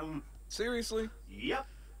down. Seriously? Yep.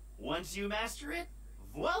 Once you master it,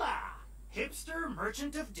 voila! Hipster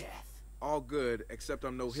merchant of death. All good, except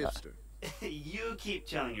I'm no hipster. You keep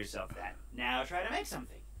telling yourself that. Now try to make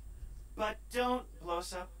something. But don't blow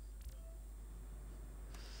us up.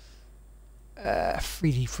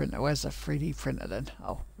 3D printer. Where's the 3D printer then?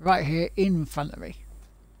 Oh, right here in front of me.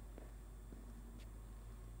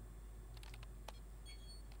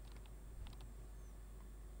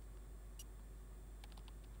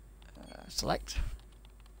 Select.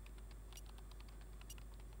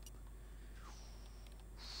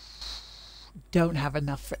 Don't have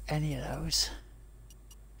enough for any of those.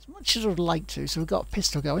 As much as I'd like to, so we've got a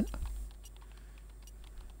pistol going.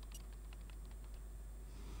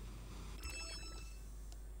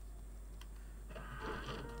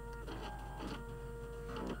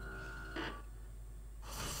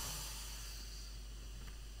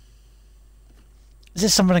 Is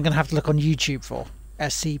this something I'm going to have to look on YouTube for?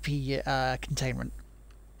 SCP containment.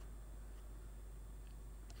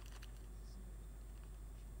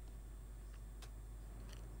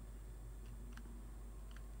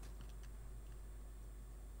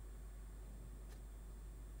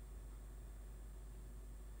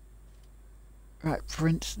 Right,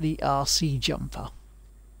 print the RC jumper.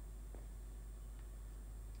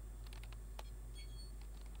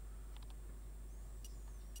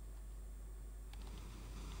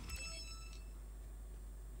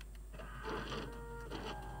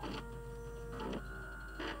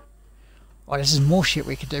 Oh, this is more shit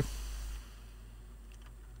we could do.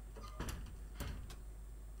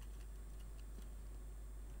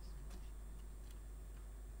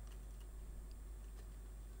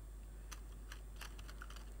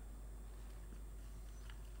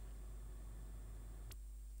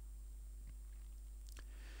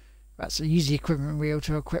 Right, so use the equipment wheel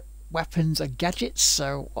to equip weapons and gadgets.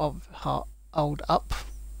 So hold up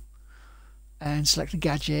and select the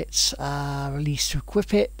gadgets, release to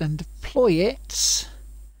equip it, then deploy it.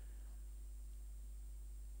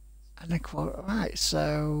 And then quote, right,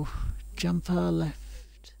 so jumper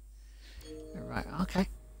left, right, okay.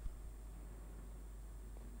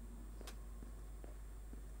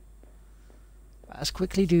 let's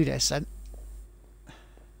quickly do this then.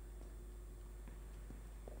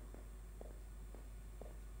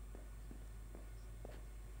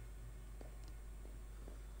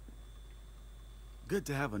 Good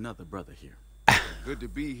to have another brother here. Good to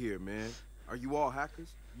be here, man. Are you all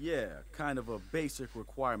hackers? Yeah, kind of a basic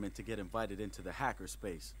requirement to get invited into the hacker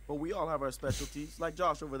space. But we all have our specialties, like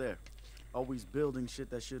Josh over there. Always building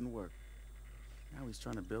shit that shouldn't work. Now he's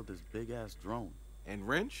trying to build this big-ass drone. And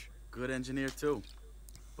Wrench? Good engineer, too.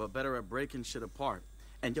 But better at breaking shit apart.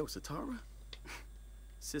 And yo, Satara?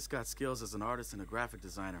 Sis got skills as an artist and a graphic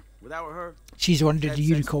designer. Without her... She's the one who did the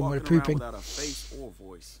unicorn with pooping. Without a face or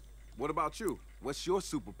voice. What about you? What's your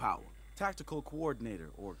superpower? Tactical coordinator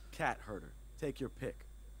or cat herder. Take your pick.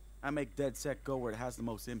 I make DedSec go where it has the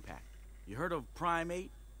most impact. You heard of Prime 8?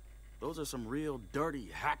 Those are some real dirty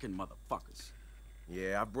hacking motherfuckers.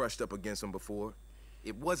 Yeah, I've brushed up against them before.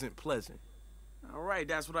 It wasn't pleasant. All right,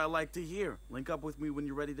 that's what I like to hear. Link up with me when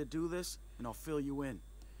you're ready to do this, and I'll fill you in.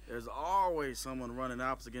 There's always someone running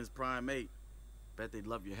ops against Prime 8. Bet they'd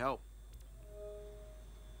love your help.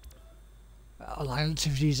 Online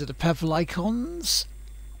activities are the purple icons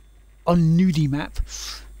on Nudie map.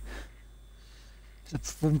 So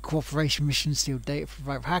perform cooperation missions, steal data from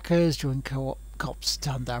rival hackers, join cops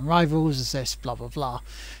to hunt down rivals, assess blah blah blah.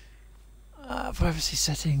 Privacy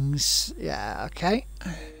settings, yeah, okay.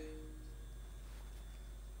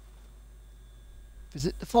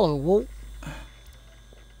 Visit the follower wall.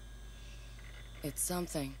 It's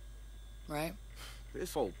something, right?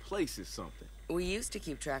 This whole place is something. We used to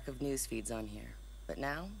keep track of news feeds on here, but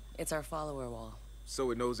now it's our follower wall.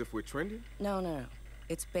 So it knows if we're trending? No.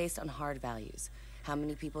 It's based on hard values. How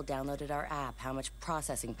many people downloaded our app, how much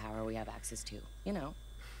processing power we have access to, you know.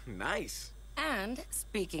 Nice. And,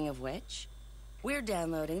 speaking of which, we're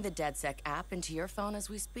downloading the DedSec app into your phone as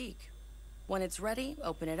we speak. When it's ready,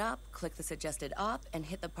 open it up, click the suggested op, and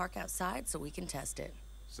hit the park outside so we can test it.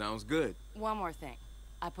 Sounds good. One more thing.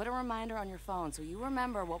 I put a reminder on your phone so you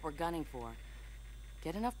remember what we're gunning for.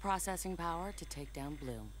 Get enough processing power to take down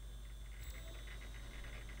Bloom.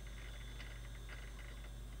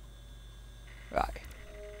 Right.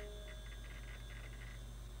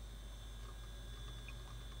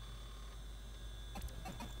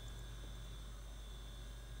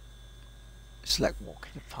 Select walk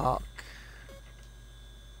in the park.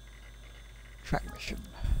 Track mission.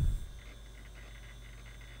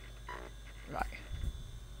 Right.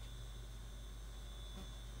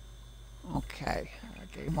 Okay.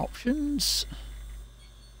 Game options.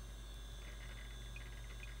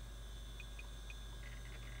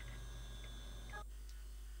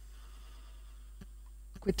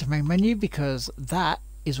 Quit the main menu because that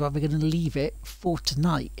is where we're going to leave it for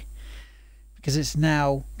tonight. Because it's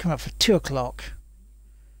now come up for 2 o'clock.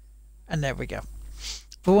 And there we go.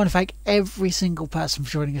 But I want to thank every single person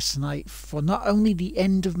for joining us tonight for not only the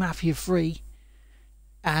end of Mafia 3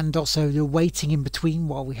 and also the waiting in between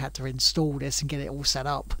while we had to install this and get it all set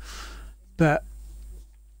up. But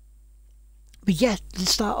yeah, the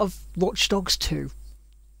start of Watch Dogs 2.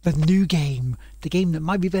 The new game. The game that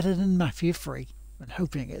might be better than Mafia 3. I'm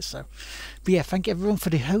hoping it is so. But yeah, thank everyone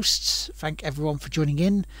for the hosts. Thank everyone for joining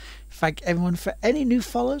in. Thank everyone for any new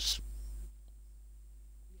followers.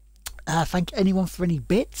 Thank anyone for any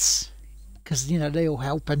bits. Because, you know, they all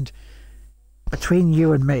help. And between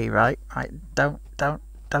you and me, right? Don't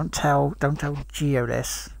tell Gio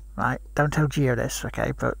this, right? Don't tell Gio this,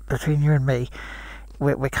 okay? But between you and me,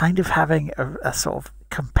 we're kind of having a sort of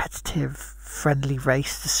competitive, friendly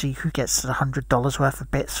race to see who gets the $100 worth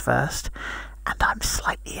of bits first. And I'm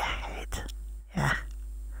slightly ahead. Yeah.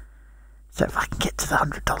 So if I can get to the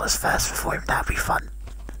 $100 first before him, that'd be fun.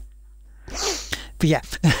 But yeah.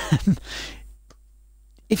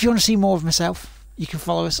 If you want to see more of myself, you can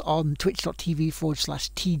follow us on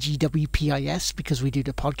twitch.tv/TGWPIS because we do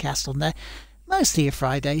the podcast on there. Mostly a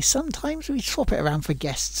Friday. Sometimes we swap it around for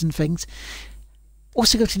guests and things.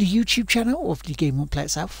 Also go to the YouTube channel of The Game Won't Play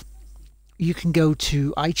Itself. You can go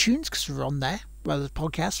to iTunes because we're on there, well, the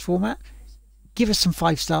podcast format. Give us some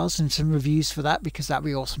 5 stars and some reviews for that because that'd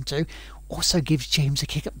be awesome too. Also gives James a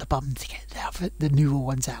kick up the bum to get the newer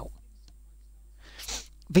ones out.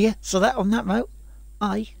 But yeah, so on that note,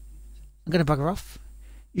 I'm going to bugger off.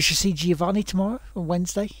 You should see Giovanni tomorrow on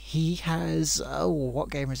Wednesday. He has, what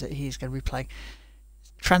game is it he's going to be playing?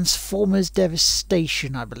 Transformers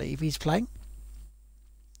Devastation, I believe he's playing.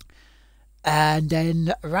 And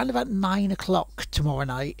then around about 9 o'clock tomorrow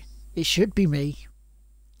night, it should be me.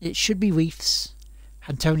 It should be Reefs,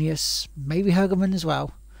 Antonius, maybe Hergelman as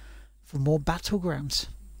well, for more Battlegrounds.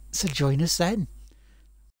 So join us then.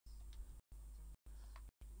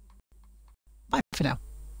 Bye for now.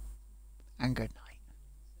 And good night.